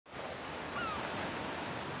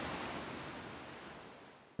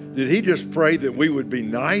Did he just pray that we would be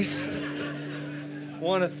nice?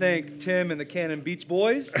 Want to thank Tim and the Cannon Beach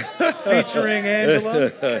Boys, featuring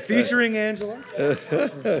Angela.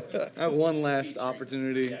 I have one last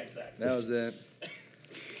opportunity. That was it.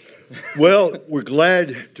 Well, we're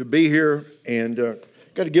glad to be here, and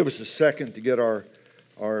got to give us a second to get our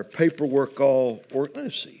paperwork all,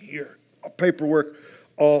 let's see here, our paperwork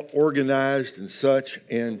all organized and such.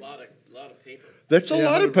 And That's a lot of paper. That's a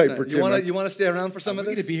lot of paper, 100%. Tim. You want to stay around for some of Are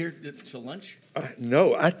we this? going to be here till lunch?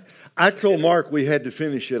 No, I told Mark we had to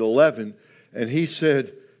finish at 11, and he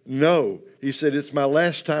said, no. He said, it's my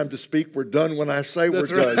last time to speak. We're done when I say we're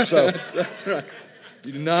done. So That's right.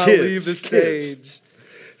 You do not Kids, leave the stage.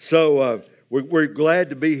 So we're glad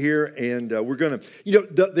to be here, and we're going to,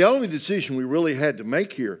 the only decision we really had to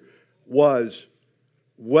make here was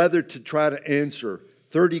whether to try to answer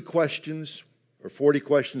 30 questions or 40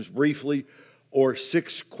 questions briefly or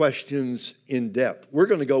 6 questions in depth. We're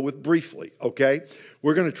going to go with briefly, okay?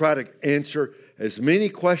 We're going to try to answer as many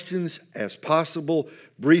questions as possible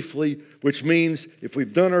briefly, which means if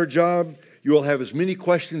we've done our job, you will have as many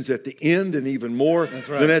questions at the end and even more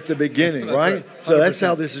than at the beginning, right? So that's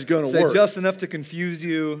how this is going to work. Just enough to confuse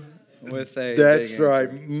you with a That's big right.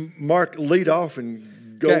 answer. Mark, lead off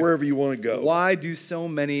and go wherever you want to go. Why do so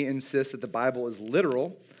many insist that the Bible is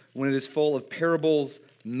literal when it is full of parables,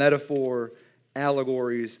 metaphor,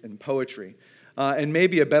 allegories, and poetry? And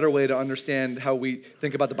maybe a better way to understand how we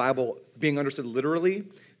think about the Bible being understood literally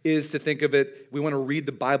is to think of it, we want to read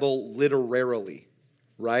the Bible literarily,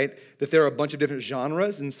 right? That there are a bunch of different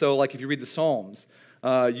genres, and so like if you read the Psalms,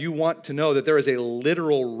 you want to know that there is a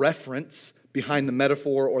literal reference behind the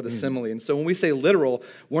metaphor or the simile. And so when we say literal,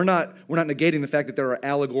 we're not negating the fact that there are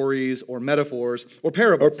allegories or metaphors or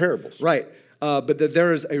parables. Right. But that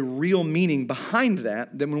there is a real meaning behind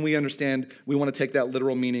that when we understand, we want to take that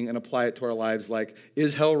literal meaning and apply it to our lives. Like,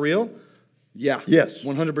 is hell real? Yeah. Yes.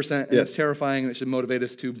 100%. And it's terrifying, and it should motivate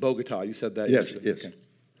us to Bogota. You said that yesterday. Yes. Okay.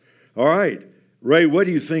 All right. Ray, what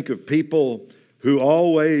do you think of people who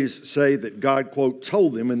always say that God, quote,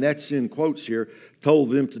 told them, and that's in quotes here, told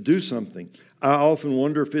them to do something? I often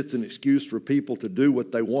wonder if it's an excuse for people to do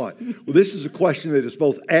what they want. Well, this is a question that is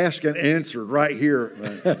both asked and answered right here.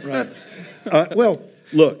 Right. Well,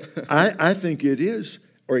 look, I think it is,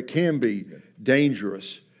 or it can be,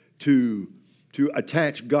 dangerous to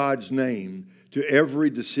attach God's name to every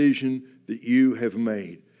decision that you have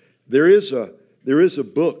made. There is a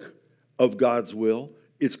book of God's will.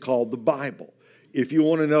 It's called the Bible. If you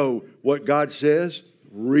want to know what God says,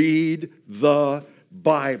 read the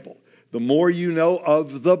Bible. The more you know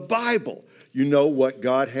of the Bible, you know what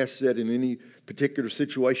God has said in any particular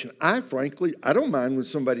situation. I don't mind when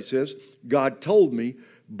somebody says, God told me,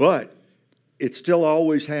 but it still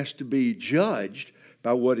always has to be judged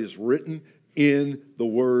by what is written in the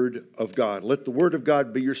Word of God. Let the Word of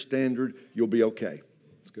God be your standard. You'll be okay.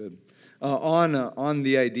 That's good. On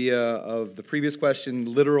the idea of the previous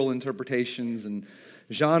question, literal interpretations and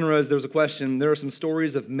genres, there's a question. There are some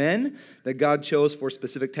stories of men that God chose for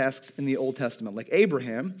specific tasks in the Old Testament, like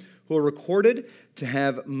Abraham, who are recorded to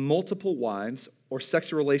have multiple wives or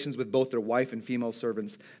sexual relations with both their wife and female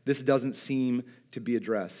servants. This doesn't seem to be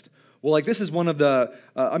addressed. Well, like this is one of the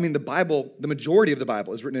Bible, the majority of the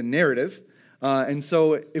Bible is written in narrative. And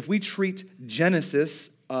so if we treat Genesis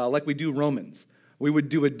like we do Romans, we would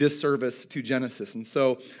do a disservice to Genesis. And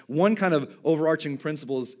so one kind of overarching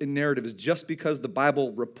principle in narrative is just because the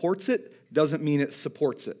Bible reports it doesn't mean it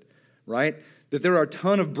supports it, right? That there are a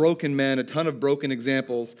ton of broken men, a ton of broken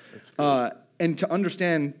examples. And to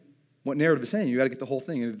understand what narrative is saying, you got to get the whole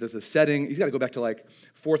thing. The setting, you got to go back to like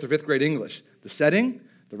 4th or 5th grade English. The setting,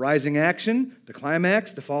 the rising action, the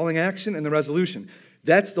climax, the falling action, and the resolution.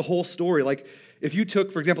 That's the whole story. Like if you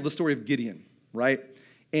took, for example, the story of Gideon, right?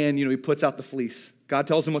 And, he puts out the fleece. God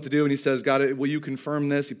tells him what to do, and he says, God, will you confirm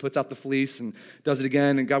this? He puts out the fleece and does it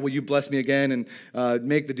again, and God, will you bless me again and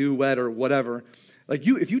make the dew wet or whatever? Like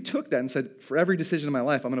if you took that and said, for every decision in my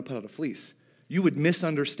life, I'm going to put out a fleece, you would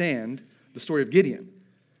misunderstand the story of Gideon.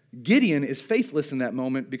 Gideon is faithless in that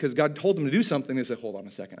moment because God told him to do something. They said, hold on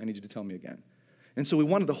a second, I need you to tell me again. And so we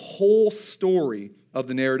wanted the whole story of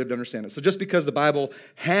the narrative to understand it. So just because the Bible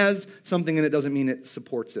has something in it doesn't mean it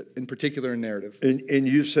supports it, in particular in narrative. And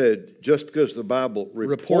you said just because the Bible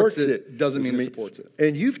reports it doesn't mean it supports it.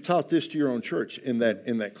 And you've taught this to your own church in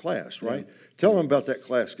that class, right? Yeah. Tell them about that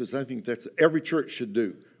class, because I think that's every church should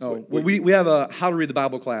do. Oh, well, we have a How to Read the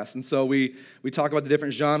Bible class, and so we talk about the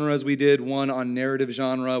different genres. We did one on narrative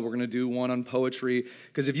genre. We're going to do one on poetry,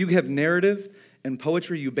 because if you have narrative and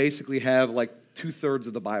poetry, you basically have like 2/3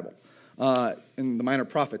 of the Bible. and the minor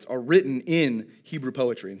prophets are written in Hebrew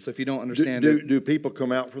poetry. And so if you don't understand it... Do people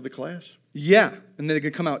come out for the class? Yeah, and then they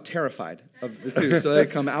could come out terrified of the two. So they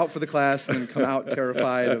come out for the class and then come out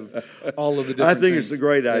terrified of all of the different I think things. it's a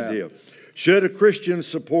great idea. Should a Christian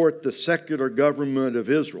support the secular government of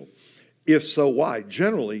Israel? If so, why?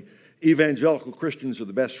 Generally, evangelical Christians are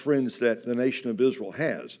the best friends that the nation of Israel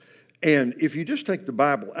has. And if you just take the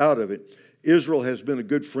Bible out of it, Israel has been a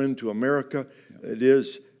good friend to America. It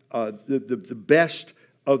is the best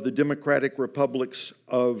of the democratic republics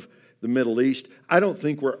of the Middle East. I don't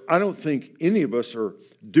think any of us are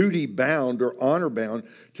duty bound or honor bound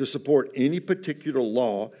to support any particular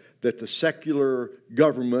law that the secular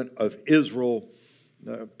government of Israel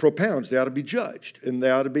propounds. They ought to be judged and they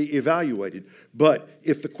ought to be evaluated. But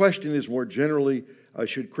if the question is more generally,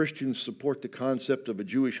 should Christians support the concept of a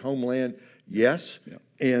Jewish homeland? Yes. Yeah.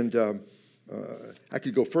 And I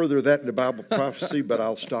could go further with that in the Bible prophecy, but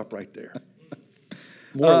I'll stop right there.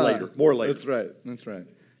 More later. That's right.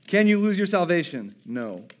 Can you lose your salvation?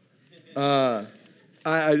 No.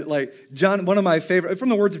 I like John, one of my favorite, from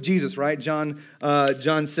the words of Jesus, right? John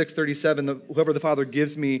 6:37, whoever the Father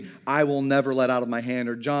gives me, I will never let out of my hand.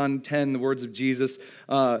 Or John 10, the words of Jesus,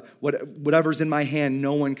 whatever's in my hand,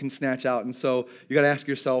 no one can snatch out. And so you got to ask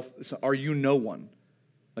yourself, are you no one?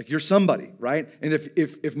 Like you're somebody, right? And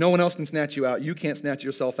if no one else can snatch you out, you can't snatch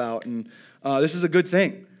yourself out. And this is a good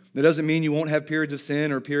thing. That doesn't mean you won't have periods of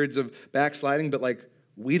sin or periods of backsliding, but like,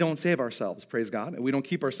 we don't save ourselves, praise God. And we don't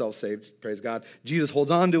keep ourselves saved, praise God. Jesus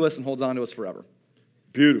holds on to us and holds on to us forever.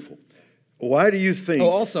 Beautiful. Why do you think...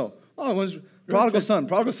 Prodigal son.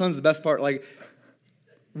 Prodigal son's the best part. Like,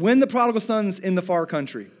 when the prodigal son's in the far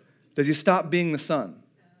country, does he stop being the son?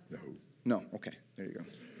 No. Okay, there you go.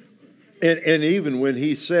 And even when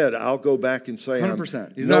he said, I'll go back and say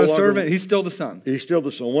 100%. He's not a servant. He's still the son. He's still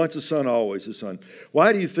the son. Once a son, always a son.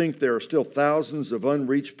 Why do you think there are still thousands of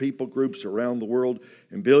unreached people groups around the world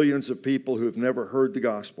and billions of people who have never heard the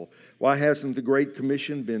gospel? Why hasn't the Great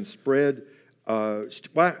Commission been spread?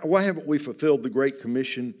 Why haven't we fulfilled the Great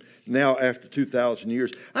Commission now after 2,000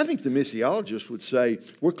 years? I think the missiologists would say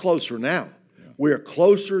we're closer now. Yeah. We are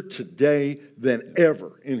closer today than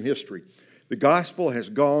ever in history. The gospel has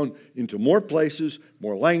gone into more places,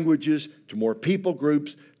 more languages, to more people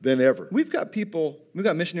groups than ever. We've got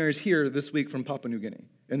missionaries here this week from Papua New Guinea,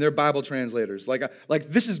 and they're Bible translators. Like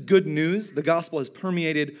this is good news. The gospel has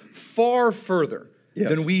permeated far further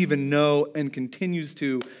than we even know, and continues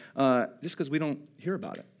to, just because we don't hear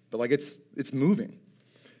about it. But like it's moving.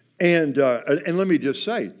 And let me just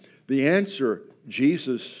say, the answer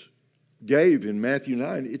Jesus gave in Matthew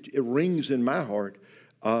 9, it rings in my heart.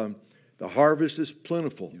 The harvest is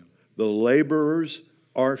plentiful. The laborers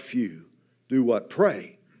are few. Do what?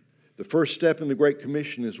 Pray. The first step in the Great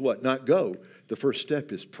Commission is what? Not go. The first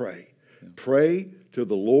step is pray. Yeah. Pray to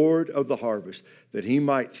the Lord of the harvest that he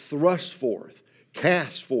might thrust forth,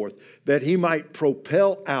 cast forth, that he might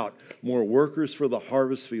propel out more workers for the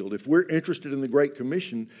harvest field. If we're interested in the Great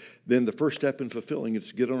Commission, then the first step in fulfilling it is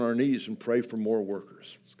to get on our knees and pray for more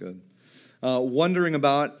workers. That's good. Wondering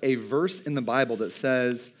about a verse in the Bible that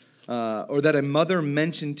says, or that a mother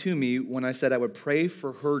mentioned to me when I said I would pray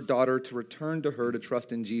for her daughter to return to her to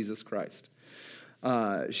trust in Jesus Christ.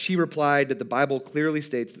 She replied that the Bible clearly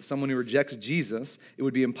states that someone who rejects Jesus, it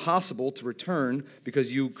would be impossible to return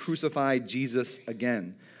because you crucified Jesus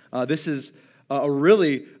again. This is a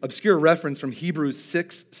really obscure reference from Hebrews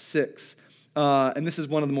 6:6. And this is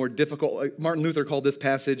one of the more difficult. Martin Luther called this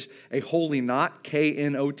passage a holy knot,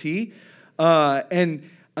 K-N-O-T.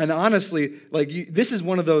 And honestly, this is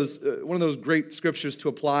one of those great scriptures to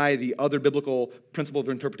apply the other biblical principle of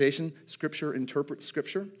interpretation. Scripture interprets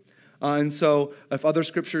Scripture. And so if other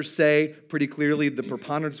scriptures say pretty clearly, the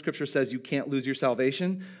preponderance of Scripture says you can't lose your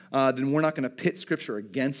salvation, then we're not going to pit Scripture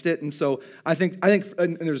against it. And so I think,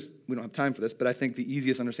 and we don't have time for this, but I think the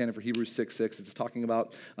easiest understanding for Hebrews 6:6 is talking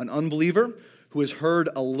about an unbeliever who has heard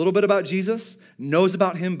a little bit about Jesus, knows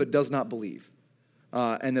about him, but does not believe,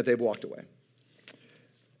 and that they've walked away.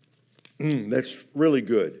 That's really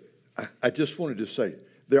good. I just wanted to say,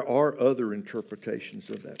 there are other interpretations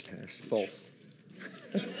of that passage. False.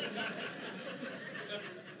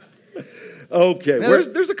 Okay. Now,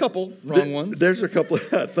 there's a couple wrong ones. There's a couple.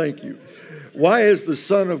 Thank you. Why is the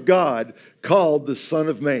Son of God called the Son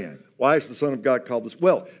of Man? Why is the Son of God called this?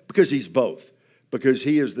 Well, because he's both. Because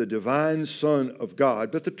he is the divine Son of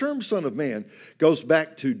God. But the term Son of Man goes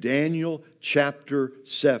back to Daniel chapter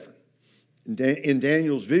 7. In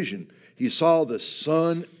Daniel's vision, he saw the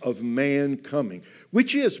Son of Man coming,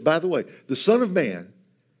 which is, by the way, the Son of Man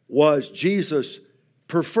was Jesus'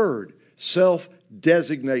 preferred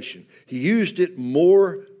self-designation. He used it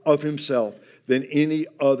more of himself than any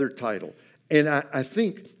other title. And I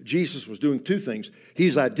think Jesus was doing two things.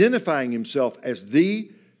 He's identifying himself as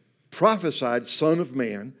the prophesied Son of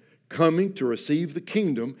Man coming to receive the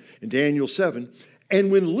kingdom in Daniel 7.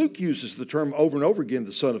 And when Luke uses the term over and over again,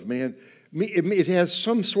 the Son of Man, it has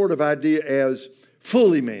some sort of idea as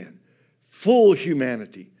fully man, full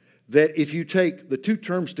humanity. That if you take the two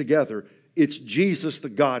terms together, it's Jesus the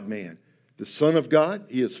God-man. The Son of God,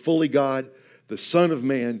 he is fully God. The Son of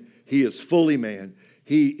Man, he is fully man.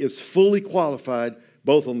 He is fully qualified,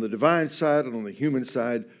 both on the divine side and on the human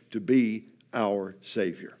side, to be our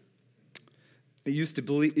Savior. It used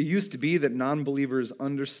to be that non-believers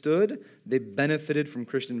understood they benefited from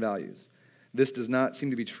Christian values. This does not seem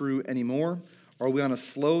to be true anymore. Are we on a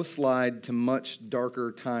slow slide to much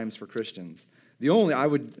darker times for Christians?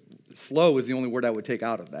 Slow is the only word I would take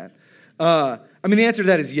out of that. The answer to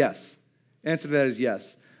that is yes. Answer to that is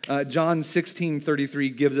yes. John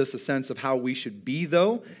 16:33 gives us a sense of how we should be,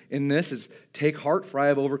 though, in this is, take heart, for I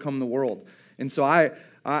have overcome the world. And so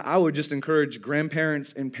I would just encourage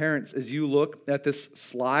grandparents and parents, as you look at this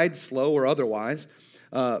slide, slow or otherwise,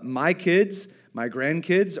 my kids, my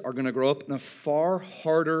grandkids are going to grow up in a far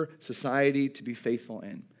harder society to be faithful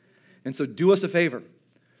in. And so do us a favor.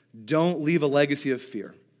 Don't leave a legacy of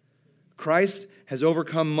fear. Christ has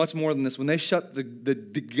overcome much more than this. When they shut the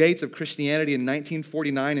gates of Christianity in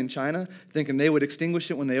 1949 in China, thinking they would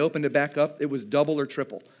extinguish it when they opened it back up, it was double or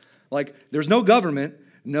triple. Like, there's no government,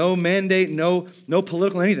 no mandate, no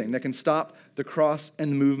political anything that can stop the cross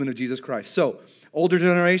and the movement of Jesus Christ. So, older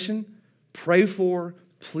generation, pray for,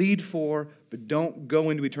 plead for, but don't go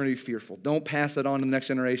into eternity fearful. Don't pass that on to the next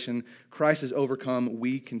generation. Christ has overcome.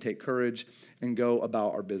 We can take courage and go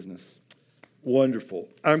about our business. Wonderful.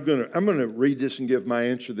 I'm gonna read this and give my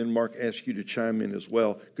answer, then Mark asks you to chime in as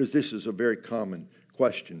well, because this is a very common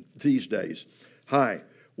question these days. Hi,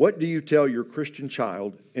 what do you tell your Christian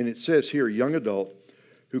child, and it says here, young adult,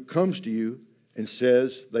 who comes to you and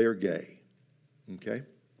says they are gay? Okay?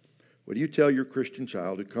 What do you tell your Christian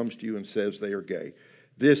child who comes to you and says they are gay?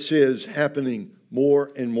 This is happening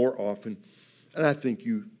more and more often, and I think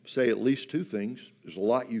you say at least two things. There's a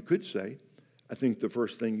lot you could say. I think the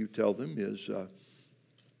first thing you tell them is,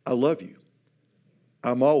 I love you.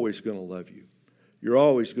 I'm always going to love you. You're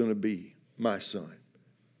always going to be my son.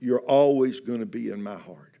 You're always going to be in my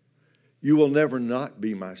heart. You will never not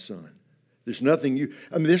be my son. There's nothing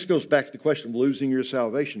this goes back to the question of losing your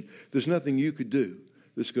salvation. There's nothing you could do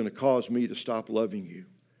that's going to cause me to stop loving you.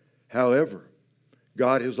 However,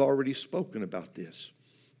 God has already spoken about this.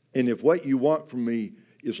 And if what you want from me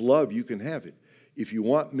is love, you can have it. If you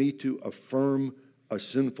want me to affirm a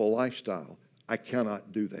sinful lifestyle, I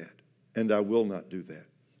cannot do that, and I will not do that.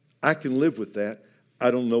 I can live with that.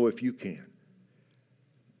 I don't know if you can.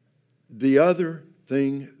 The other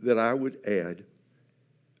thing that I would add,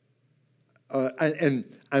 and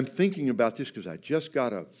I'm thinking about this because I just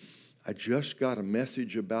got a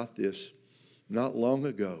message about this not long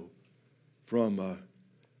ago from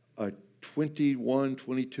a 21,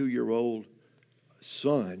 22-year-old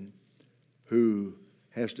son who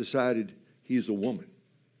has decided he's a woman,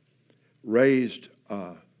 raised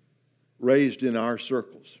in our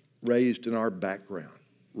circles, raised in our background,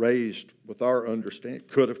 raised with our understanding,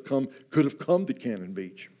 could have come to Cannon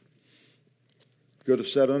Beach, could have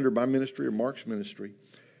sat under my ministry or Mark's ministry,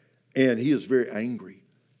 and he is very angry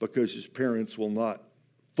because his parents will not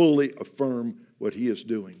fully affirm what he is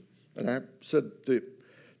doing. And I said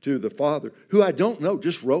to the father, who I don't know,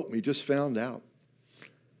 just wrote me, just found out,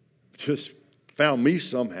 just found me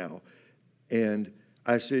somehow. And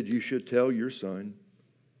I said, you should tell your son,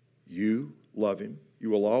 you love him, you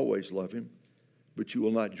will always love him, but you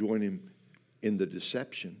will not join him in the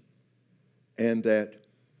deception, and that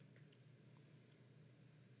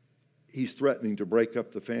he's threatening to break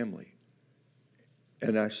up the family.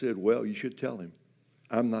 And I said, well, you should tell him,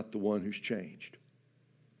 I'm not the one who's changed.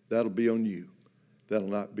 That'll be on you. That'll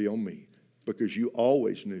not be on me, because you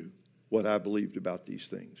always knew what I believed about these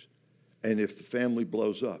things. And if the family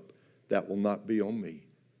blows up, that will not be on me,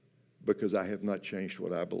 because I have not changed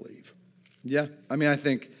what I believe. Yeah, I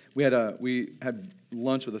think we had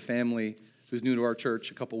lunch with a family who's new to our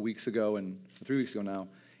church a couple weeks ago, and 3 weeks ago now,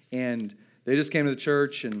 and they just came to the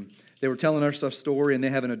church and they were telling us a story, and they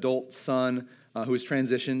have an adult son who has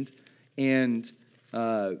transitioned, and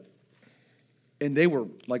they were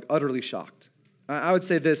like utterly shocked. I would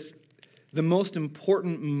say this: the most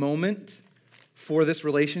important moment for this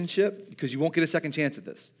relationship, because you won't get a second chance at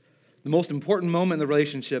this, the most important moment in the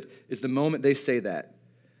relationship is the moment they say that.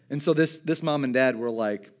 And so this mom and dad were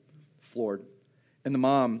like floored. And the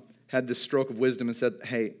mom had this stroke of wisdom and said,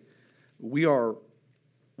 hey, we're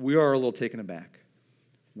we are a little taken aback.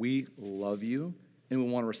 We love you, and we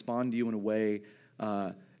want to respond to you in a way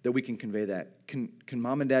that we can convey that. Can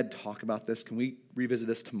mom and dad talk about this? Can we revisit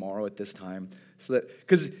this tomorrow at this time? So that,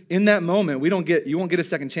 because in that moment, you won't get a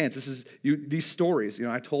second chance. This is these stories.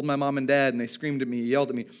 I told my mom and dad, and they screamed at me, yelled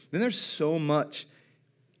at me. Then there's so much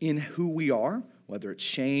in who we are, whether it's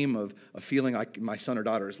shame of feeling like my son or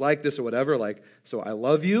daughter is like this or whatever. Like, so I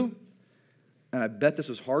love you, and I bet this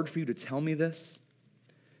was hard for you to tell me this.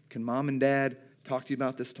 Can mom and dad talk to you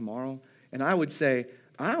about this tomorrow? And I would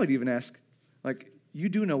even ask, like, you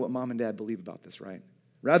do know what mom and dad believe about this, right?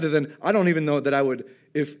 Rather than, I don't even know that I would,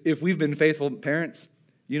 if we've been faithful parents,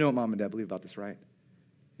 you know what mom and dad believe about this, right?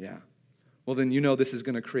 Yeah. Well, then you know this is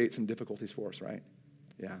going to create some difficulties for us, right?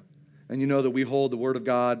 Yeah. And you know that we hold the word of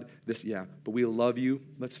God, but we love you.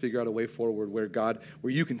 Let's figure out a way forward where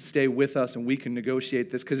you can stay with us and we can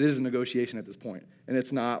negotiate this, because it is a negotiation at this point. And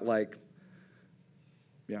it's not like,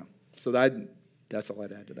 yeah. So that's all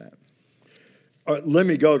I'd add to that. Let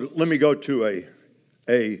me go to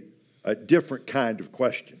a different kind of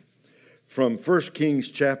question. From 1 Kings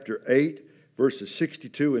chapter 8, verses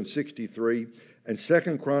 62 and 63, and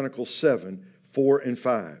 2 Chronicles 7, 4 and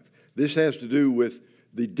 5. This has to do with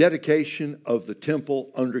the dedication of the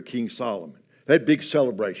temple under King Solomon. That big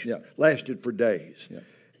celebration lasted for days. Yeah.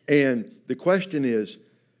 And the question is,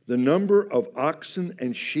 the number of oxen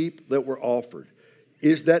and sheep that were offered,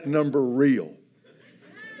 is that number real?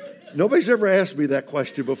 Nobody's ever asked me that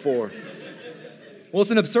question before. Well,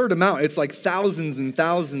 it's an absurd amount. It's like thousands and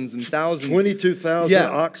thousands and thousands. 22,000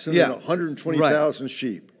 oxen and 120,000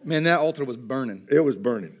 sheep. Man, that altar was burning. It was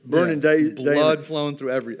burning. Burning days. Blood flowing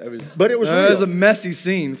through but it was real. It was a messy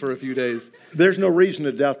scene for a few days. There's no reason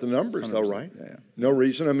to doubt the numbers, though, right? Yeah. No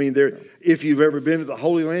reason. I mean, if you've ever been to the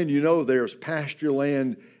Holy Land, you know there's pasture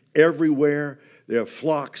land everywhere. There are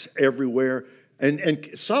flocks everywhere. And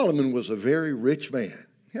Solomon was a very rich man.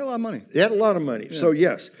 He had a lot of money. He had a lot of money. Yeah. So,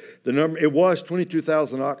 yes, the number, it was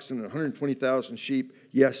 22,000 oxen and 120,000 sheep.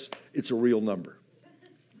 Yes, it's a real number.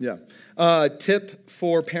 Yeah. Tip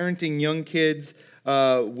for parenting young kids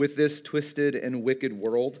with this twisted and wicked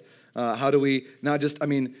world. How do we not just,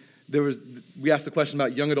 we asked the question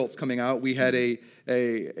about young adults coming out. We had a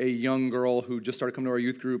young girl who just started coming to our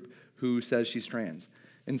youth group who says she's trans.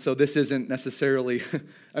 And so this isn't necessarily,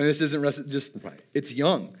 it's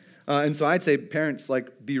young. And so I'd say parents,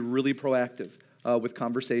 be really proactive with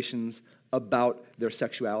conversations about their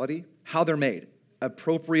sexuality, how they're made,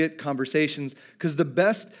 appropriate conversations, because the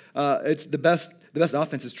best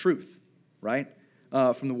offense is truth, right?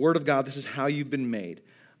 From the Word of God, this is how you've been made.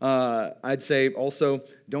 I'd say also,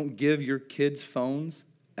 don't give your kids phones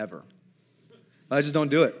ever. I just don't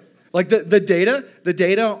do it. Like the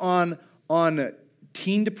data on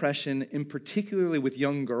teen depression, and particularly with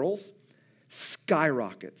young girls,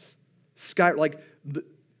 skyrockets.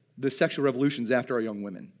 The sexual revolutions after our young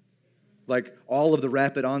women. Like all of the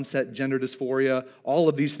rapid onset gender dysphoria, all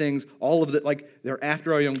of these things, they're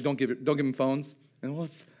after our young. Don't give them phones. And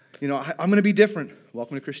I'm going to be different.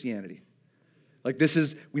 Welcome to Christianity. We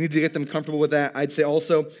need to get them comfortable with that. I'd say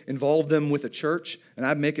also involve them with a church, and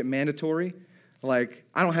I'd make it mandatory. I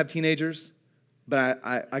don't have teenagers, but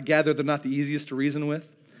I gather they're not the easiest to reason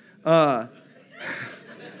with.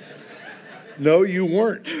 No, you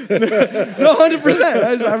weren't. No,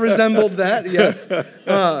 100%. I resembled that, yes.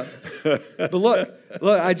 But look,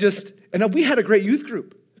 we had a great youth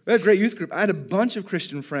group. I had a bunch of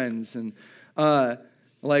Christian friends, and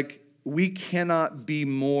we cannot be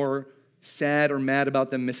more sad or mad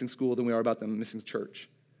about them missing school than we are about them missing church.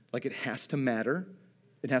 It has to matter.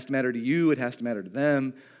 It has to matter to you. It has to matter to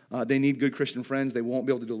them. They need good Christian friends. They won't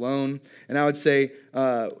be able to do alone. And I would say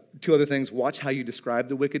two other things. Watch how you describe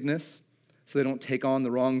the wickedness, so they don't take on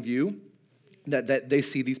the wrong view, that they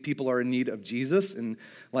see these people are in need of Jesus. And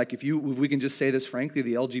if we can just say this frankly,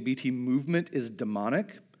 the LGBT movement is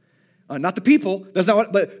demonic. Not the people, that's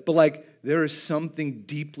not what, but there is something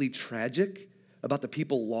deeply tragic about the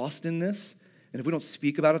people lost in this. And if we don't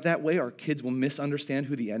speak about it that way, our kids will misunderstand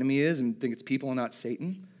who the enemy is and think it's people and not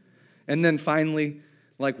Satan. And then finally,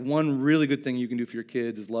 one really good thing you can do for your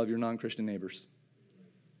kids is love your non-Christian neighbors.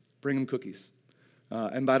 Bring them cookies.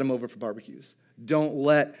 Invite them over for barbecues. Don't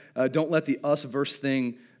let the us versus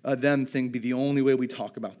them thing be the only way we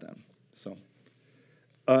talk about them. So,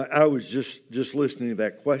 I was just listening to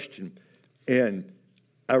that question, and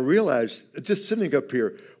I realized, just sitting up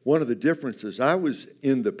here, one of the differences. I was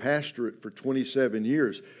in the pastorate for 27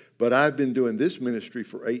 years, but I've been doing this ministry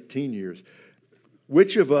for 18 years.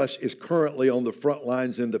 which of us is currently on the front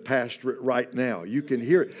lines in the pastorate right now? You can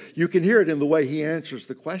hear it. You can hear it in the way he answers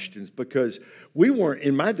the questions, because we weren't,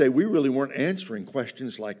 in my day, we really weren't answering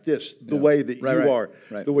questions like this the way that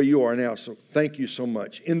the way you are now. So thank you so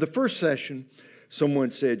much. In the first session, someone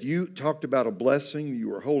said you talked about a blessing you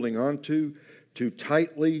were holding on to too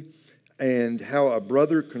tightly, and how a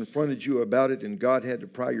brother confronted you about it and God had to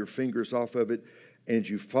pry your fingers off of it and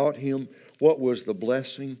you fought him. What was the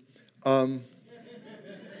blessing?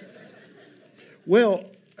 Well,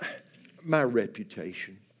 my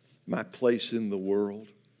reputation, my place in the world,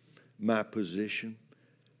 my position,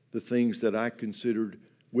 the things that I considered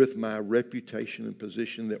with my reputation and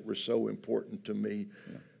position that were so important to me.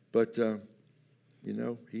 Yeah. But,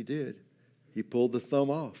 he did. He pulled the thumb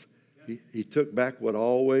off. He took back what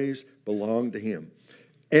always belonged to him.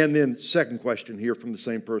 And then second question here from the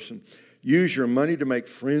same person. Use your money to make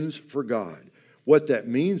friends for God. What that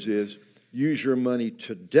means is use your money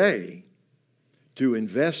today to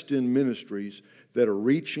invest in ministries that are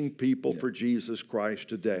reaching people for Jesus Christ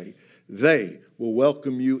today. They will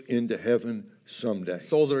welcome you into heaven someday.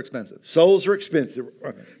 Souls are expensive. Souls are expensive.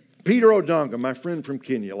 Peter Odonga, my friend from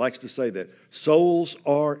Kenya, likes to say that souls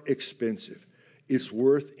are expensive. It's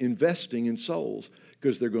worth investing in souls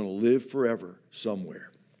because they're going to live forever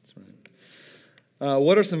somewhere. That's right.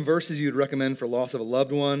 What are some verses you'd recommend for loss of a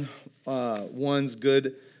loved one? One's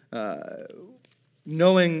good.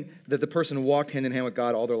 Knowing that the person walked hand in hand with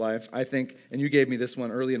God all their life, I think, and you gave me this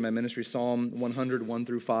one early in my ministry, Psalm 100,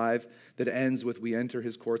 1-5, that ends with, we enter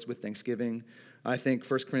his courts with thanksgiving. I think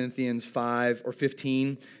 1 Corinthians 5 or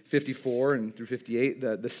 15, 54 and through 58,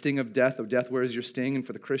 the sting of death, where is your sting? And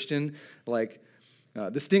for the Christian,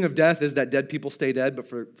 the sting of death is that dead people stay dead, but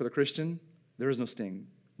for the Christian, there is no sting.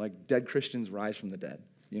 Like dead Christians rise from the dead.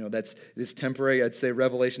 It is temporary. I'd say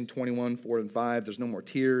Revelation 21, 4 and 5. There's no more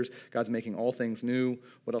tears. God's making all things new.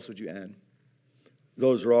 What else would you add?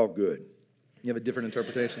 Those are all good. You have a different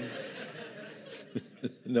interpretation?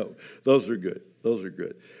 No, those are good. Those are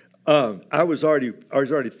good. I was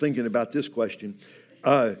already thinking about this question.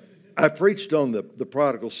 I preached on the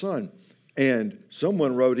prodigal son, and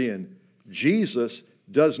someone wrote in, Jesus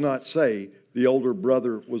does not say the older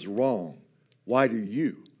brother was wrong. Why do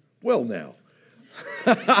you? Well, now.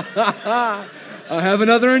 I have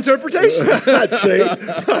another interpretation. See?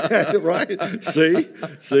 Right?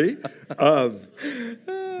 See?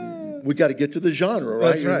 We got to get to the genre,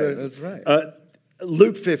 right? That's right.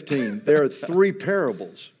 Luke 15, there are 3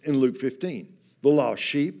 parables in Luke 15. The lost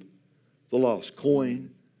sheep, the lost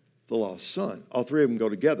coin, the lost son. All 3 of them go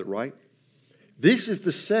together, right? This is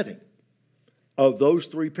the setting of those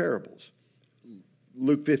 3 parables.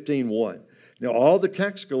 Luke 15, 1. Now, all the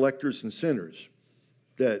tax collectors and sinners,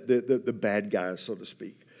 the bad guys, so to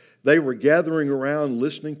speak, they were gathering around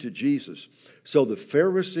listening to Jesus. So the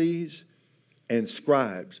Pharisees and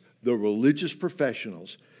scribes, the religious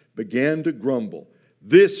professionals, began to grumble.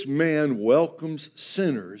 This man welcomes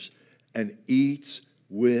sinners and eats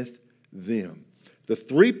with them. The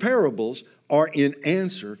 3 parables are in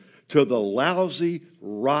answer to the lousy,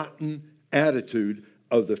 rotten attitude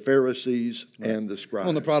of the Pharisees and the scribes.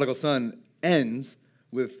 Well, the prodigal son ends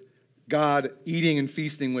with God eating and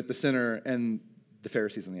feasting with the sinner and the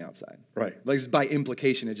Pharisees on the outside. Right. Like by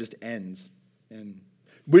implication, it just ends. And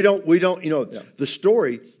we don't, the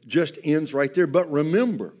story just ends right there. But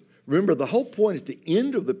remember, the whole point at the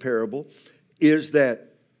end of the parable is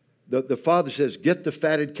that the father says, get the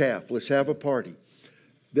fatted calf, let's have a party.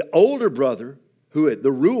 The older brother,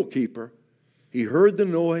 the rule keeper, he heard the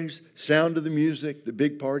noise, sound of the music, the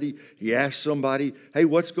big party. He asked somebody, hey,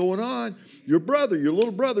 what's going on? Your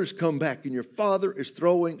little brother's come back and your father is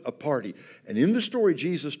throwing a party. And in the story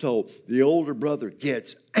Jesus told, the older brother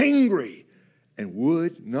gets angry and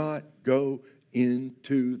would not go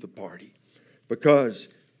into the party because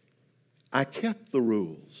I kept the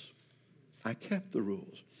rules. I kept the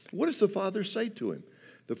rules. What does the father say to him?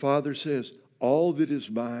 The father says, all that is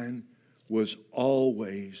mine was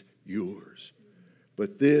always yours.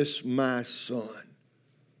 But this, my son,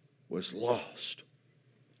 was lost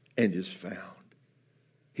and is found.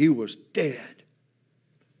 He was dead,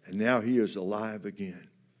 and now he is alive again.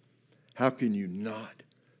 How can you not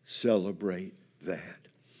celebrate that?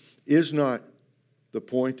 Is not the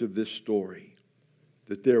point of this story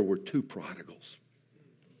that there were 2 prodigals?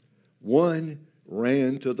 One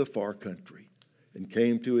ran to the far country and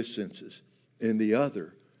came to his senses, and the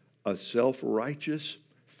other, a self-righteous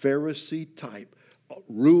Pharisee type,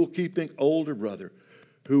 rule-keeping older brother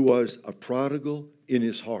who was a prodigal in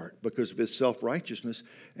his heart because of his self-righteousness.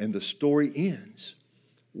 And the story ends.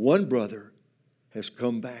 One brother has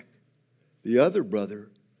come back. The other brother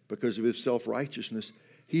because of his self-righteousness,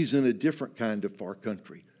 he's in a different kind of far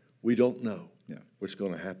country. We don't know what's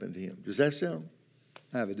going to happen to him. Does that sound?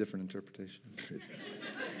 I have a different interpretation.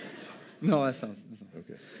 No, that sounds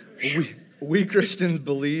okay. We Christians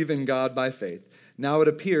believe in God by faith. Now it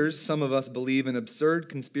appears some of us believe in absurd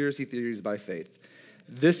conspiracy theories by faith.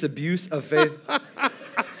 This abuse of faith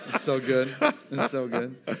is so good. It's so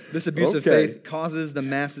good. This abuse of faith causes the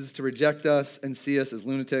masses to reject us and see us as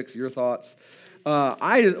lunatics. Your thoughts?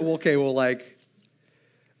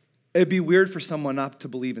 It'd be weird for someone not to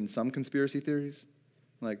believe in some conspiracy theories.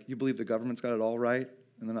 Like, you believe the government's got it all right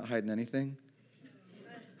and they're not hiding anything?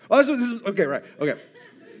 Okay.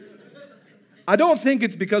 I don't think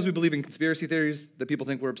it's because we believe in conspiracy theories that people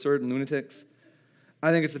think we're absurd and lunatics.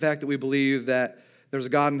 I think it's the fact that we believe that there's a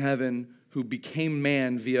God in heaven who became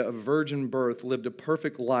man via a virgin birth, lived a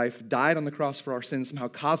perfect life, died on the cross for our sins, somehow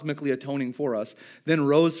cosmically atoning for us, then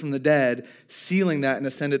rose from the dead, sealing that and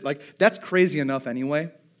ascended. Like, that's crazy enough anyway.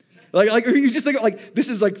 Like you just think, like, this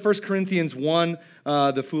is like 1 Corinthians 1,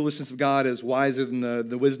 the foolishness of God is wiser than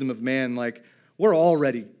the wisdom of man. Like, we're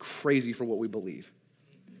already crazy for what we believe.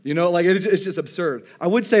 You know, like, it's just absurd. I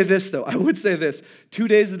would say this, though. 2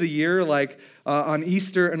 days of the year, like on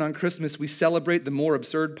Easter and on Christmas, we celebrate the more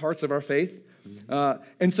absurd parts of our faith.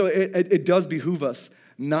 And so it does behoove us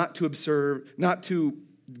not to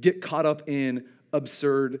get caught up in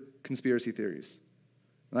absurd conspiracy theories.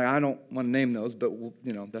 Like, I don't want to name those, but,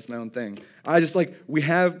 you know, that's my own thing. We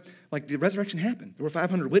have, like, the resurrection happened. There were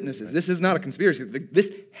 500 witnesses. Right. This is not a conspiracy.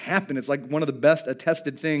 This happened. It's like one of the best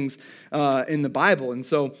attested things in the Bible. And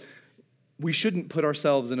so we shouldn't put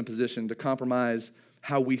ourselves in a position to compromise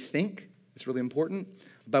how we think. It's really important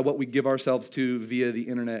by what we give ourselves to via the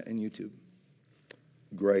internet and YouTube.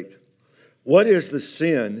 Great. What is the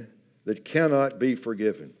sin that cannot be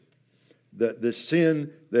forgiven? The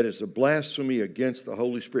sin that is a blasphemy against the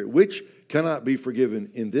Holy Spirit, which cannot be forgiven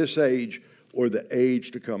in this age or the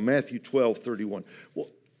age to come. Matthew 12:31. Well,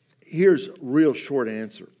 here's a real short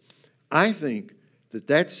answer. I think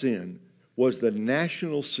that sin was the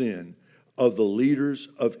national sin of the leaders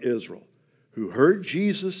of Israel who heard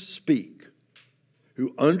Jesus speak,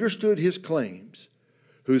 who understood his claims,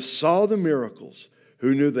 who saw the miracles,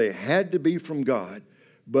 who knew they had to be from God,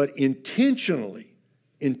 but intentionally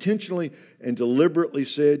and deliberately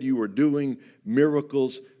said you were doing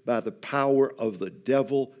miracles by the power of the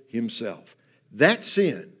devil himself. That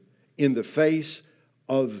sin in the face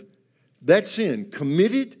of that sin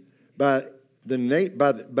committed by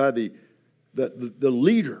the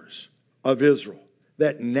leaders of Israel,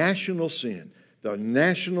 that national sin, the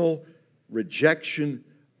national rejection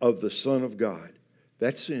of the Son of God,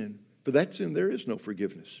 that sin, for that sin there is no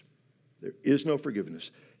forgiveness. There is no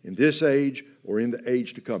forgiveness in this age or in the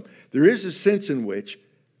age to come. There is a sense in which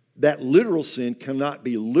that literal sin cannot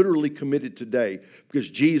be literally committed today because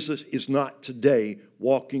Jesus is not today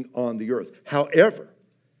walking on the earth. However,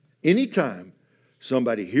 anytime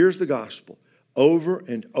somebody hears the gospel over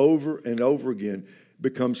and over and over again,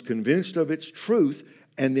 becomes convinced of its truth,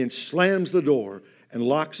 and then slams the door and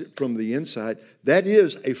locks it from the inside, that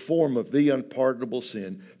is a form of the unpardonable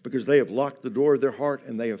sin because they have locked the door of their heart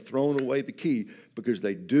and they have thrown away the key because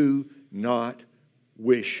they do not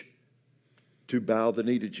wish to bow the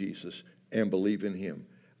knee to Jesus and believe in him.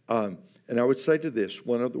 And I would say to this,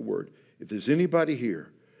 one other word. If there's anybody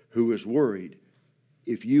here who is worried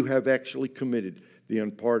if you have actually committed the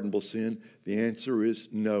unpardonable sin, the answer is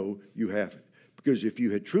no, you haven't. Because if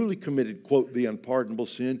you had truly committed, quote, the unpardonable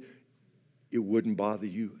sin, it wouldn't bother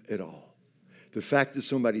you at all. The fact that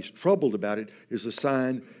somebody's troubled about it is a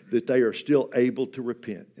sign that they are still able to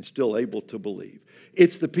repent and still able to believe.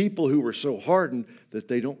 It's the people who are so hardened that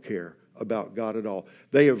they don't care about God at all.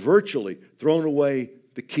 They have virtually thrown away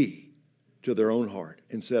the key to their own heart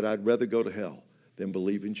and said, I'd rather go to hell than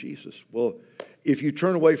believe in Jesus. Well, if you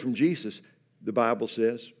turn away from Jesus, the Bible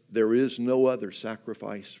says there is no other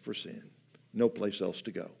sacrifice for sin. No place else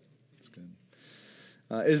to go. That's good.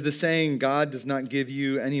 Is the saying, God does not give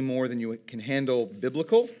you any more than you can handle,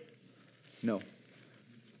 biblical? No.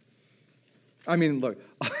 I mean, look,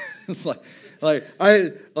 it's I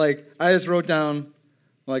just wrote down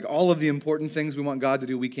all of the important things we want God to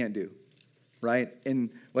do, we can't do, right? And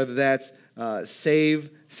whether that's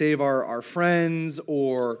save our friends,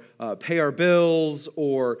 or pay our bills,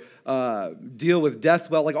 or deal with death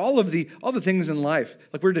well, all the things in life,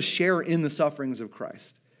 we're to share in the sufferings of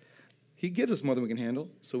Christ. He gives us more than we can handle,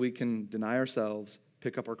 so we can deny ourselves,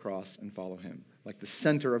 pick up our cross, and follow him. The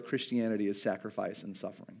center of Christianity is sacrifice and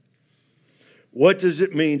suffering. What does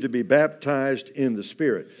it mean to be baptized in the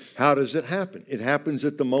Spirit? How does it happen? It happens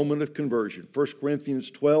at the moment of conversion. 1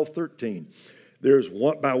 Corinthians 12:13. There's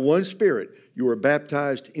by one Spirit, you are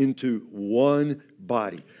baptized into one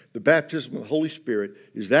body. The baptism of the Holy Spirit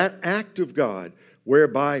is that act of God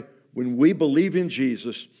whereby when we believe in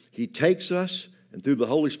Jesus, He takes us and through the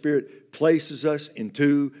Holy Spirit places us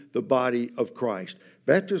into the body of Christ.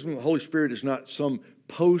 Baptism of the Holy Spirit is not some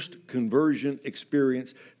post-conversion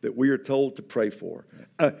experience that we are told to pray for.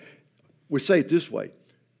 We say it this way.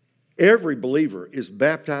 Every believer is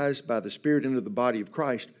baptized by the Spirit into the body of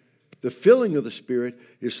Christ. The filling of the Spirit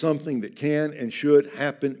is something that can and should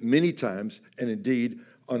happen many times, and indeed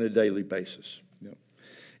on a daily basis. Yep.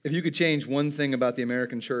 If you could change one thing about the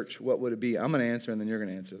American church, what would it be? I'm going to answer, and then you're going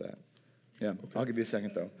to answer that. Yeah, okay. I'll give you a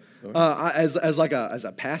second, though. Right. As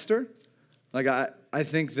a pastor, I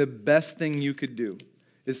think the best thing you could do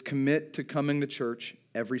is commit to coming to church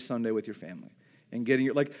every Sunday with your family and getting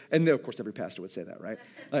your, and of course every pastor would say that, right?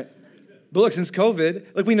 But look, since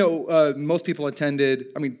COVID, we know most people attended,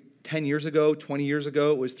 10 years ago, 20 years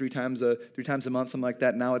ago, it was three times a month, something like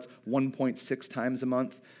that. Now it's 1.6 times a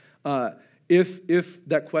month. If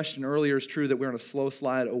that question earlier is true that we're on a slow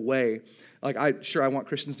slide away, I want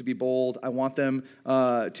Christians to be bold. I want them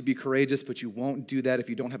to be courageous, but you won't do that if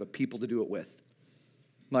you don't have a people to do it with.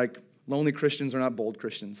 Lonely Christians are not bold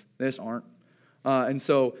Christians. They just aren't. And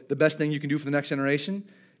so the best thing you can do for the next generation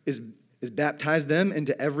is baptize them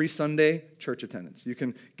into every Sunday church attendance. You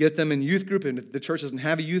can get them in youth group, and if the church doesn't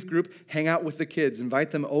have a youth group, hang out with the kids,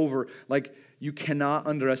 invite them over. You cannot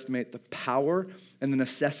underestimate the power and the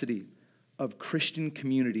necessity of Christian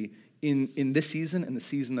community in this season and the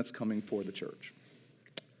season that's coming for the church.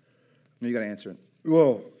 You got to answer it.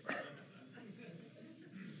 Well,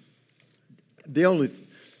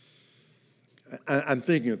 I'm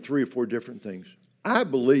thinking of 3 or 4 different things. I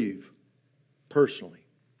believe, personally,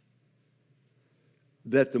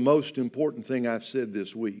 that the most important thing I've said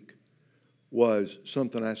this week was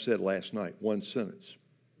something I said last night, one sentence.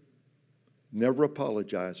 Never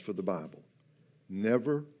apologize for the Bible.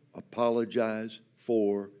 Never apologize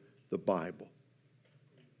for the Bible.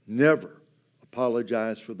 Never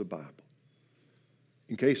apologize for the Bible.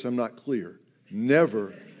 In case I'm not clear,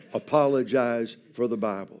 never apologize for the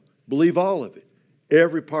Bible. Believe all of it,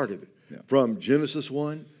 every part of it, from Genesis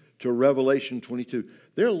 1 to Revelation 22.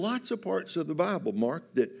 There are lots of parts of the Bible,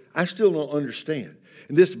 Mark, that I still don't understand.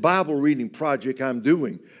 In this Bible reading project I'm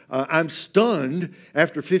doing, I'm stunned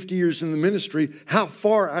after 50 years in the ministry how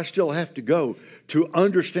far I still have to go to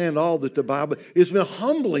understand all that the Bible. It's been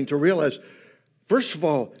humbling to realize, first of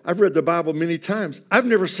all, I've read the Bible many times. I've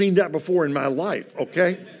never seen that before in my life,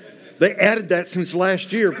 okay? They added that since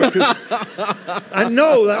last year because I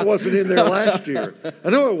know that wasn't in there last year. I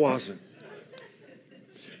know it wasn't.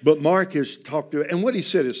 But Mark has talked to it, and what he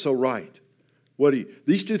said is so right.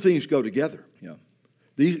 These two things go together. Yeah,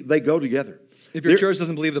 they go together. If your church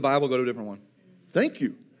doesn't believe the Bible, go to a different one. Thank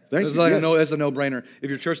you. It's a no-brainer. If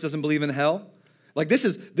your church doesn't believe in hell, this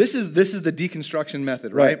is the deconstruction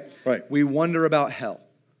method, right? Right. We wonder about hell,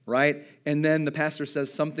 right? And then the pastor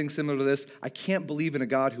says something similar to this. I can't believe in a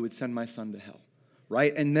God who would send my son to hell.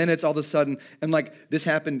 Right? And then it's all of a sudden, and this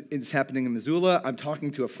happened, it's happening in Missoula. I'm talking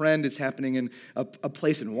to a friend. It's happening in a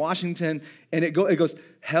place in Washington. And it goes,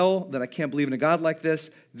 hell, that I can't believe in a God like this.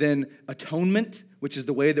 Then atonement, which is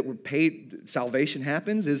the way that we're paid, salvation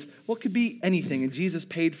happens, it could be anything. And Jesus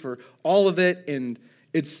paid for all of it. And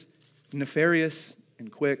it's nefarious and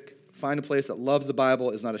quick. Find a place that loves the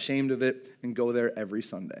Bible, is not ashamed of it, and go there every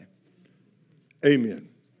Sunday. Amen.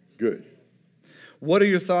 Good. What are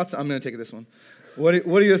your thoughts? I'm going to take this one. What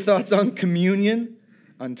are your thoughts on communion,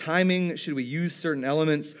 on timing? Should we use certain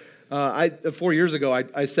elements? 4 years ago,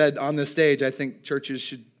 I said on this stage, I think churches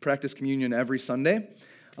should practice communion every Sunday.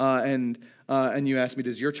 And you asked me,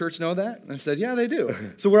 does your church know that? And I said, yeah, they do.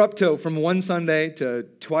 So we're up to from one Sunday to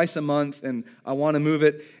twice a month, and I want to move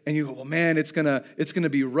it. And you go, well, man, it's gonna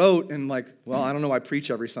be rote. And I don't know. I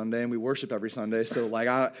preach every Sunday and we worship every Sunday, so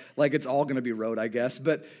it's all gonna be rote, I guess.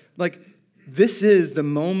 But this is the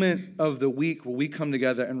moment of the week where we come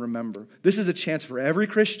together and remember. This is a chance for every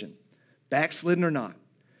Christian, backslidden or not,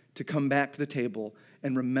 to come back to the table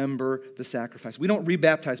and remember the sacrifice. We don't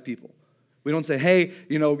rebaptize people. We don't say, hey,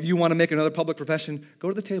 you want to make another public profession? Go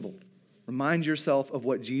to the table. Remind yourself of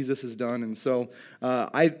what Jesus has done. And so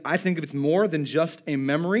I think it's more than just a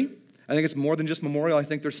memory. I think it's more than just memorial. I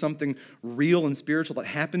think there's something real and spiritual that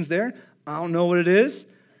happens there. I don't know what it is.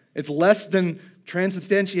 It's less than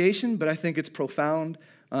transubstantiation, but I think it's profound,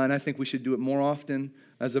 and I think we should do it more often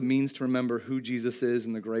as a means to remember who Jesus is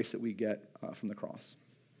and the grace that we get from the cross.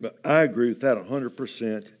 I agree with that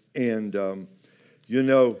 100%. And,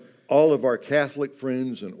 all of our Catholic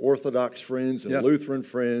friends and Orthodox friends and Yeah. Lutheran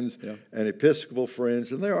friends Yeah. and Episcopal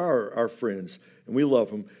friends, and they are our friends, and we love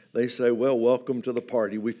them. They say, well, welcome to the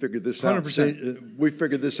party. We figured this out. 100%. We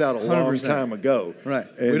figured this out a long 100%. time ago. Right.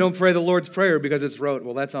 And We don't pray the Lord's Prayer because it's rote.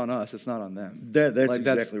 Well, that's on us. It's not on them. that's Like,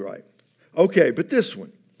 exactly right. Okay, but this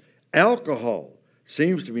one. Alcohol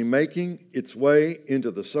seems to be making its way into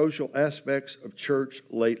the social aspects of church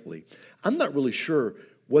lately. I'm not really sure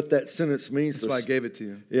what that sentence means. That's why I gave it to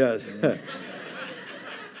you. Yeah.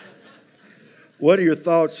 What are your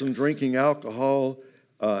thoughts on drinking alcohol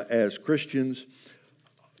as Christians?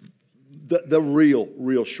 The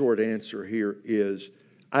real short answer here is,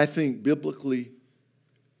 I think biblically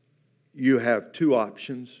you have two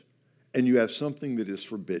options, and you have something that is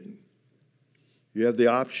forbidden. You have the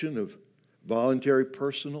option of voluntary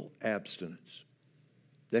personal abstinence.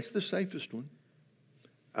 That's the safest one.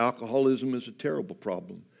 Alcoholism is a terrible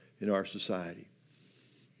problem in our society.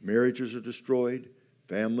 Marriages are destroyed,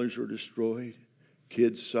 families are destroyed,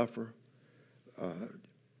 kids suffer.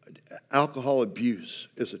 Alcohol abuse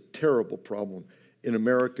is a terrible problem in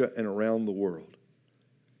America and around the world.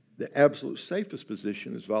 The absolute safest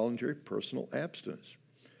position is voluntary personal abstinence.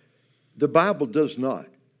 The Bible does not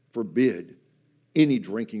forbid any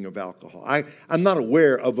drinking of alcohol. I'm not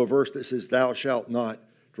aware of a verse that says, thou shalt not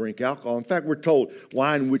drink alcohol. In fact, we're told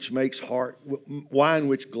wine which gladdens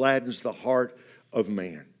the heart of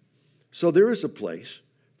man. So there is a place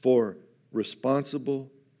for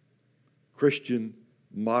responsible Christian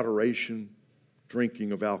moderation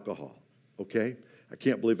drinking of alcohol. Okay? I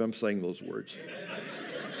can't believe I'm saying those words.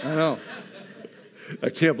 I know. I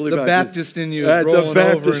can't believe The I Baptist in you is the rolling over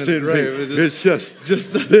Baptist in in its me. grave. It's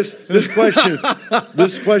just the- this question.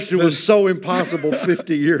 This question was so impossible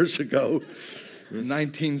 50 years ago.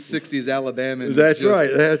 1960s Alabama. That's right.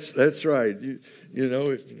 That's right.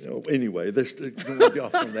 Anyway, let's go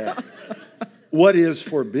off on that. What is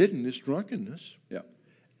forbidden is drunkenness, Yeah.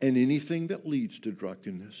 and anything that leads to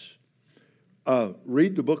drunkenness.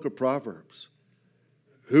 Read the book of Proverbs.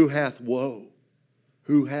 Who hath woe?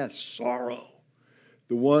 Who hath sorrow?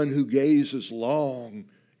 The one who gazes long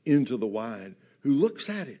into the wine, who looks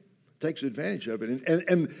at it, takes advantage of it.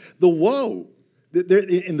 And the woe,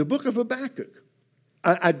 in the book of Habakkuk,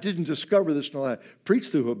 I didn't discover this until I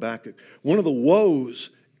preached through Habakkuk. One of the woes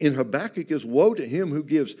in Habakkuk is, woe to him who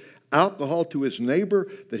gives alcohol to his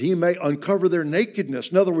neighbor that he may uncover their nakedness.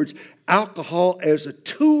 In other words, alcohol as a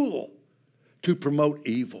tool to promote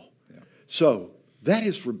evil. Yeah. So that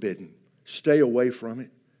is forbidden. Stay away from it.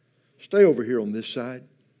 Stay over here on this side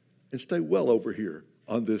and stay well over here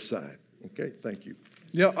on this side. Okay, thank you.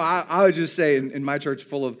 I would just say in my church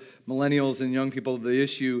full of millennials and young people, the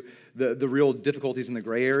issue, the real difficulties in the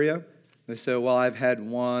gray area. They say, well, I've had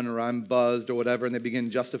one, or I'm buzzed, or whatever, and they begin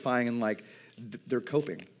justifying, and they're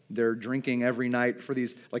coping. They're drinking every night for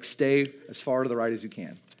these, stay as far to the right as you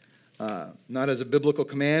can. Not as a biblical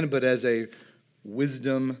command, but as a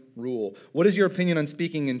wisdom rule. What is your opinion on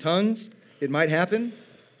speaking in tongues? It might happen.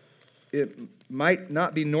 It might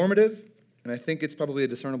not be normative, and I think it's probably a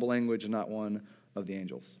discernible language and not one of the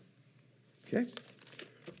angels. Okay,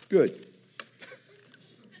 good.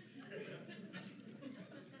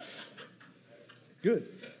 Good.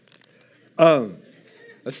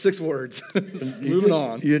 That's 6 words. Moving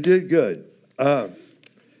on. You did good. I'm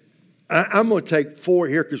going to take 4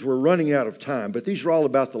 here because we're running out of time, but these are all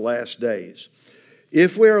about the last days.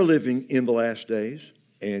 If we are living in the last days,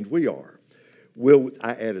 and we are,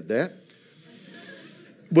 I added that,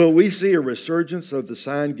 will we see a resurgence of the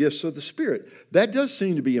sign gifts of the Spirit? That does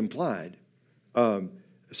seem to be implied,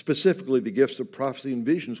 specifically the gifts of prophecy and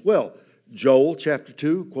visions. Well, Joel chapter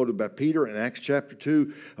 2, quoted by Peter, and Acts chapter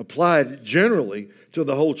 2, applied generally to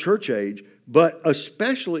the whole church age, but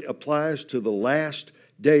especially applies to the last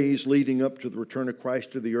days leading up to the return of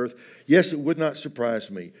Christ to the earth. Yes, it would not surprise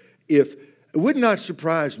me. It would not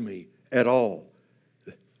surprise me at all.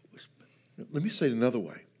 Let me say it another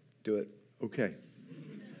way. Do it. Okay.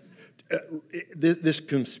 This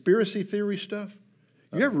conspiracy theory stuff,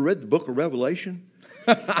 you ever read the book of Revelation?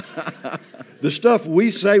 The stuff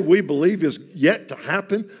we say we believe is yet to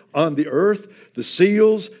happen on the earth, the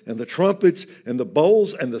seals and the trumpets and the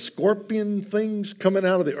bowls and the scorpion things coming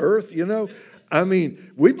out of the earth, I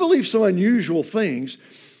mean, we believe some unusual things.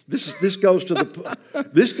 This goes to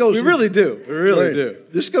the We really do. We really do.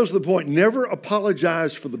 This goes to the point, never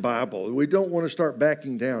apologize for the Bible. We don't want to start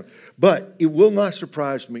backing down. But it will not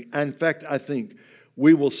surprise me. In fact, I think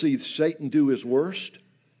we will see Satan do his worst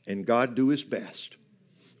and God do his best.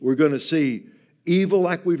 We're going to see evil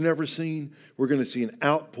like we've never seen. We're going to see an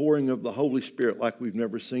outpouring of the Holy Spirit like we've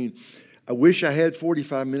never seen. I wish I had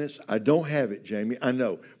 45 minutes. I don't have it, Jamie. I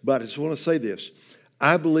know. But I just want to say this.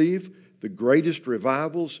 I believe the greatest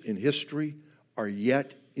revivals in history are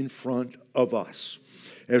yet in front of us.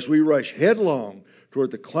 As we rush headlong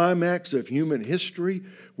toward the climax of human history,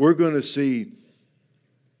 we're going to see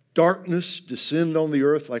darkness descend on the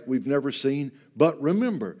earth like we've never seen. But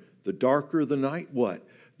remember, the darker the night, what?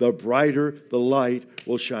 The brighter the light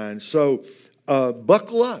will shine. So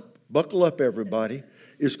buckle up. Buckle up, everybody.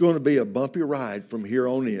 It's going to be a bumpy ride from here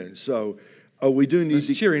on in. So we do need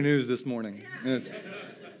to... cheery news this morning.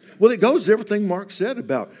 Well, it goes to everything Mark said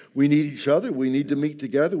about we need each other, we need to meet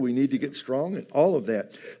together, we need to get strong, and all of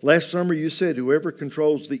that. Last summer you said whoever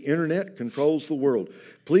controls the internet controls the world.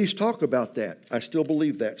 Please talk about that. I still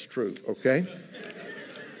believe that's true, okay?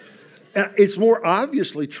 It's more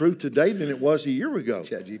obviously true today than it was a year ago.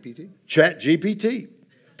 ChatGPT.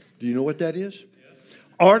 Do you know what that is?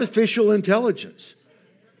 Artificial intelligence.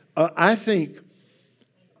 I think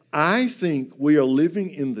we are living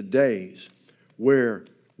in the days where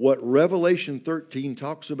what Revelation 13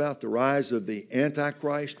 talks about, the rise of the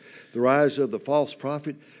Antichrist, the rise of the false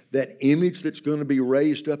prophet, that image that's going to be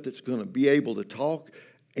raised up, that's going to be able to talk,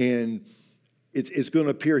 and it's going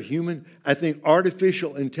to appear human. I think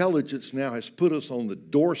artificial intelligence now has put us on the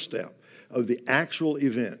doorstep of the actual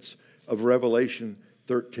events of Revelation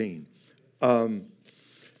 13.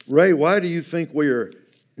 Ray, why do you think we are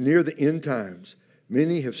near the end times?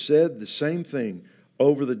 Many have said the same thing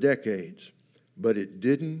over the decades, but it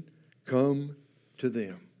didn't come to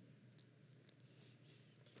them.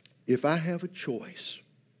 If I have a choice,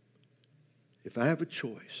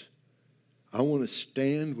 I want to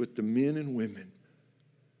stand with the men and women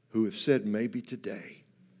who have said maybe today.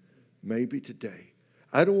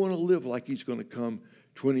 I don't want to live like he's going to come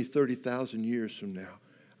 20, 30,000 years from now.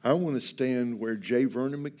 I want to stand where J.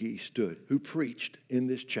 Vernon McGee stood, who preached in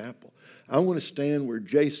this chapel. I want to stand where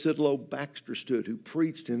J. Sidlow Baxter stood, who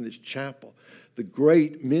preached in this chapel. The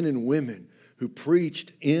great men and women who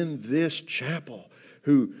preached in this chapel,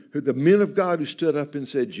 who the men of God who stood up and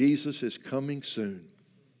said, Jesus is coming soon.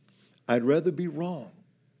 I'd rather be wrong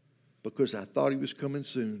because I thought he was coming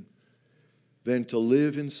soon than to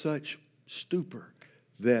live in such stupor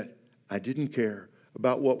that I didn't care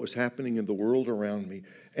about what was happening in the world around me.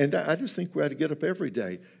 And I just think we ought to get up every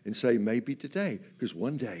day and say, maybe today, because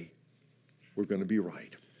one day we're going to be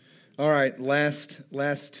right. All right, last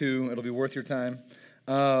two. It'll be worth your time.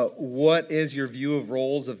 What is your view of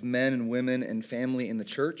roles of men and women and family in the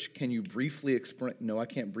church? Can you briefly explain? No, I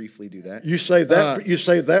can't briefly do that. You say that. You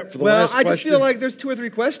say that for the last question. Well, I just feel like there's 2 or 3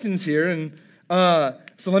 questions here, and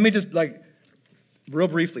so let me just real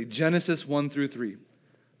briefly. Genesis 1 through 3.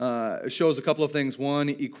 It shows a couple of things. One,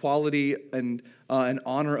 equality and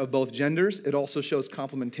honor of both genders. It also shows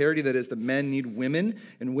complementarity, that is, that men need women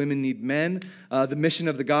and women need men. The mission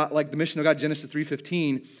of God, Genesis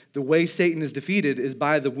 3:15, the way Satan is defeated is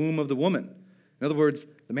by the womb of the woman. In other words,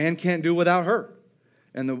 the man can't do without her,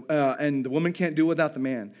 and the woman can't do without the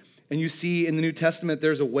man. And you see in the New Testament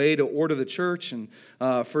there's a way to order the church, and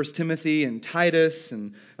 1 Timothy and Titus,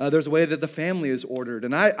 and there's a way that the family is ordered.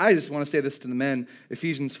 And I just want to say this to the men,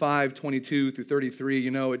 Ephesians 5:22 through 33,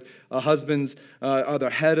 husbands are the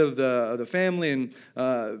head of the family, and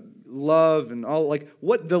love and all,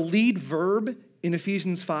 what the lead verb in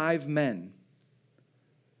Ephesians 5, men.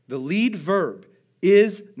 The lead verb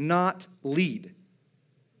is not lead.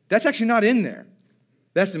 That's actually not in there.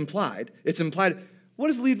 That's implied. It's implied. What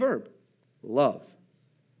is the lead verb? Love.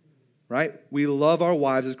 Right? We love our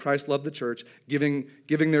wives as Christ loved the church, giving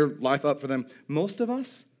their life up for them. Most of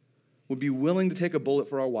us would be willing to take a bullet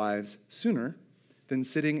for our wives sooner than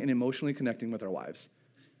sitting and emotionally connecting with our wives.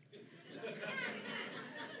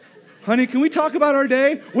 Honey, can we talk about our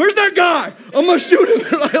day? Where's that guy? I'm going to shoot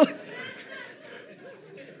him.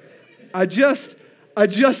 I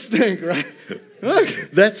just think, right? Look,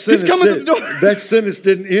 he's coming to the door. That sentence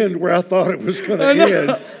didn't end where I thought it was going to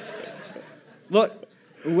end. Look,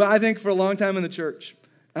 I think for a long time in the church,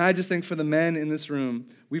 and I just think for the men in this room,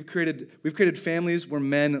 we've created families where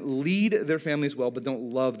men lead their families well, but don't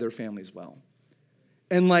love their families well.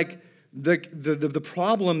 And the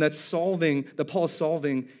problem that Paul is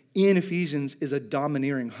solving in Ephesians is a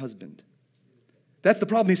domineering husband. That's the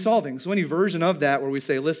problem he's solving. So any version of that where we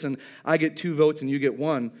say, listen, I get 2 votes and you get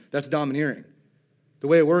 1, that's domineering. The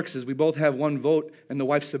way it works is we both have 1 vote and the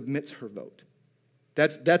wife submits her vote.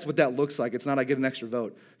 That's what that looks like. It's not I get an extra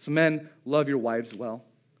vote. So men, love your wives well.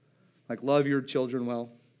 Love your children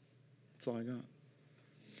well. That's all I got.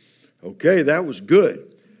 Okay, that was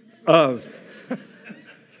good.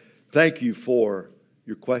 Thank you for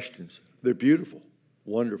your questions. They're beautiful,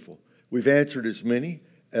 wonderful. We've answered as many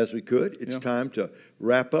as we could. It's Yeah. time to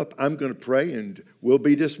wrap up. I'm going to pray and we'll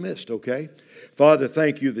be dismissed, okay? Father,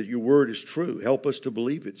 thank you that your word is true. Help us to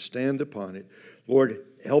believe it, stand upon it. Lord,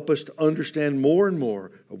 help us to understand more and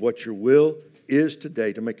more of what your will is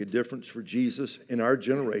today to make a difference for Jesus in our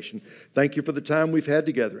generation. Thank you for the time we've had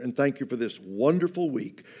together, and thank you for this wonderful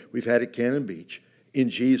week we've had at Cannon Beach. In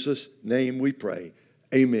Jesus' name we pray.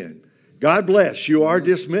 Amen. God bless. You are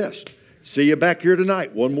dismissed. See you back here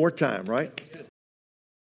tonight one more time, right?